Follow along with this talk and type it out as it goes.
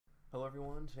Hello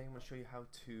everyone, today I'm going to show you how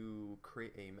to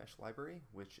create a mesh library,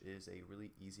 which is a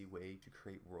really easy way to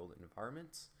create world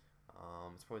environments.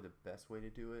 It's probably the best way to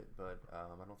do it, but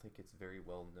I don't think it's very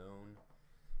well known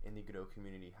in the Godot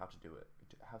community how to do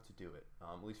it.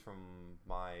 At least from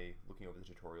my looking over the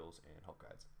tutorials and help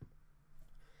guides.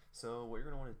 So what you're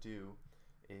going to want to do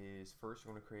is first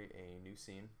you're going to create a new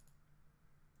scene,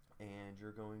 and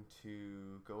you're going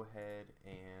to go ahead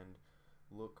and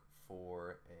look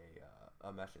for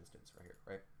a mesh instance right here,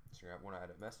 right? So you're going to want to add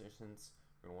a mesh instance,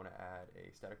 you're going to want to add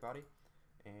a static body,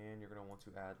 and you're going to want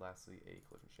to add lastly a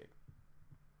collision shape.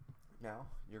 Now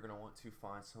you're going to want to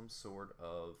find some sort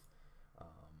of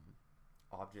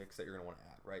objects that you're going to want to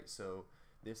add, right? So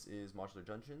this is modular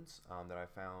dungeons that I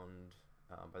found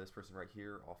by this person right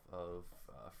here off of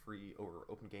free or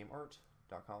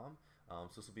opengameart.com.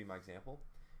 So this will be my example,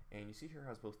 and you see here it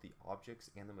has both the objects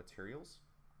and the materials.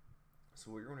 So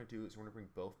what you're going to do is we're going to bring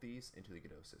both these into the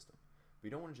Godot system. But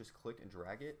you don't want to just click and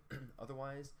drag it.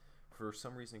 Otherwise, for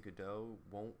some reason, Godot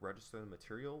won't register the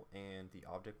material and the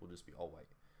object will just be all white.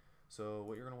 So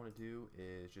what you're going to want to do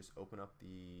is just open up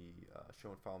the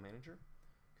show and file manager,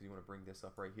 because you want to bring this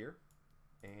up right here.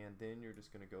 And then you're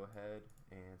just going to go ahead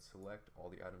and select all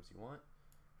the items you want,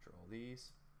 which are all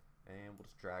these, and we'll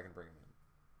just drag and bring them in.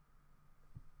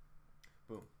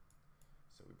 Boom.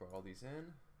 So we brought all these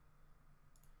in.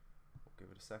 We'll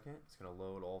give it a second. It's going to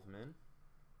load all of them in.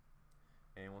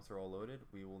 And once they're all loaded,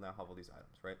 we will now have all these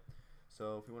items, right?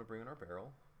 So if we want to bring in our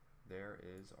barrel, there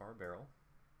is our barrel.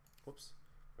 Whoops,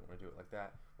 we don't want to do it like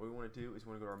that. What we want to do is we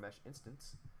want to go to our mesh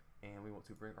instance, and we want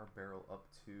to bring our barrel up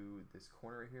to this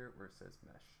corner right here where it says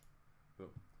mesh. Boom.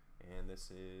 And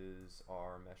this is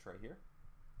our mesh right here.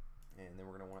 And then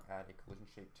we're going to want to add a collision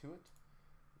shape to it,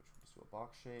 which we'll just do a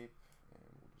box shape, and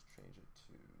we'll just change it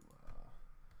to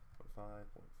 0.5,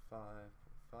 0.5,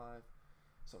 0.5,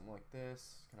 something like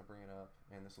this. Kind of bring it up,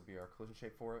 and this will be our collision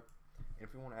shape for it. And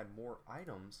if we want to add more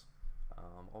items,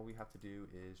 all we have to do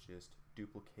is just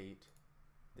duplicate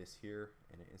this here,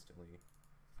 and it instantly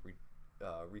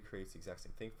recreates the exact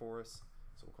same thing for us.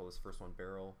 So we'll call this first one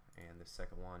barrel, and this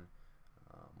second one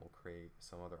we'll create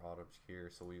some other object here.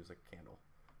 So we'll use like a candle,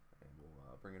 and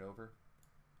we'll bring it over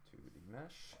to the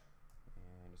mesh,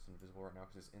 and it's invisible right now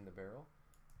because it's in the barrel.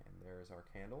 And there's our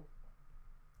candle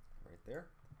right there,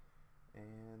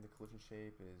 and the collision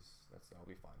shape is that'll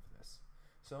be fine for this.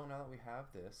 So now that we have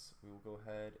this, we will go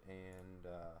ahead and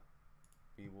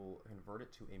we will convert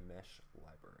it to a mesh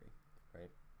library, right?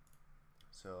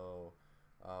 So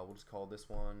we'll just call this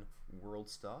one world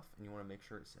stuff, and you want to make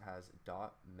sure it has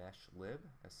 .meshlib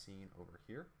as seen over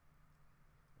here,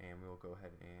 and we will go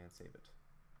ahead and save it.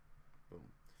 Boom.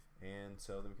 And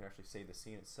so then we can actually save the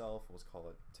scene itself. Let's call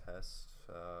it test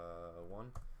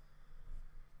 1.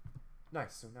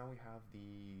 Nice. So now we have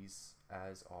these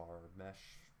as our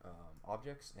mesh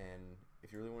objects, and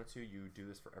if you really wanted to, you do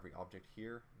this for every object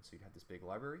here, and so you'd have this big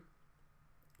library.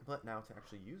 But now to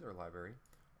actually use our library,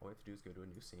 all we have to do is go to a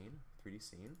new scene, 3D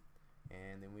scene,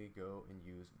 and then we go and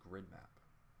use grid map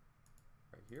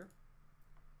right here,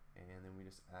 and then we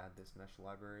just add this mesh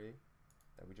library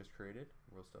that we just created,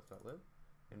 worldstuff.lib.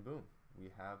 And boom,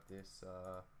 we have this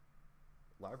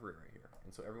library right here.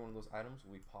 And so every one of those items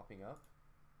will be popping up,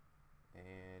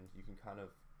 and you can kind of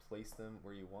place them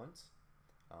where you want.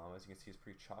 As you can see, it's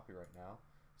pretty choppy right now,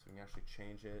 so we can actually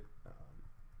change it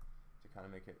to kind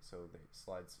of make it so that it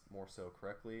slides more so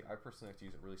correctly. I personally like to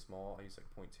use it really small. I use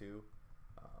like 0.2,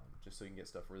 just so you can get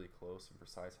stuff really close and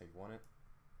precise how you want it.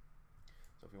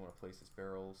 So if we want to place these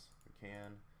barrels, we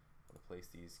can. Want to place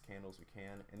these candles, we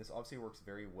can. And this obviously works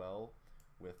very well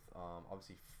with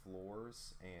obviously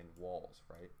floors and walls,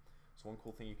 right? So one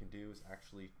cool thing you can do is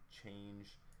actually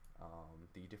change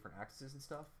the different axes and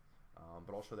stuff,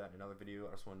 but I'll show that in another video.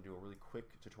 I just want to do a really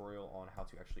quick tutorial on how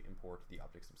to actually import the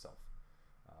objects themselves.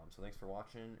 So thanks for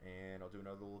watching, and I'll do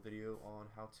another little video on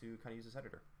how to kind of use this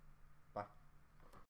editor. Bye.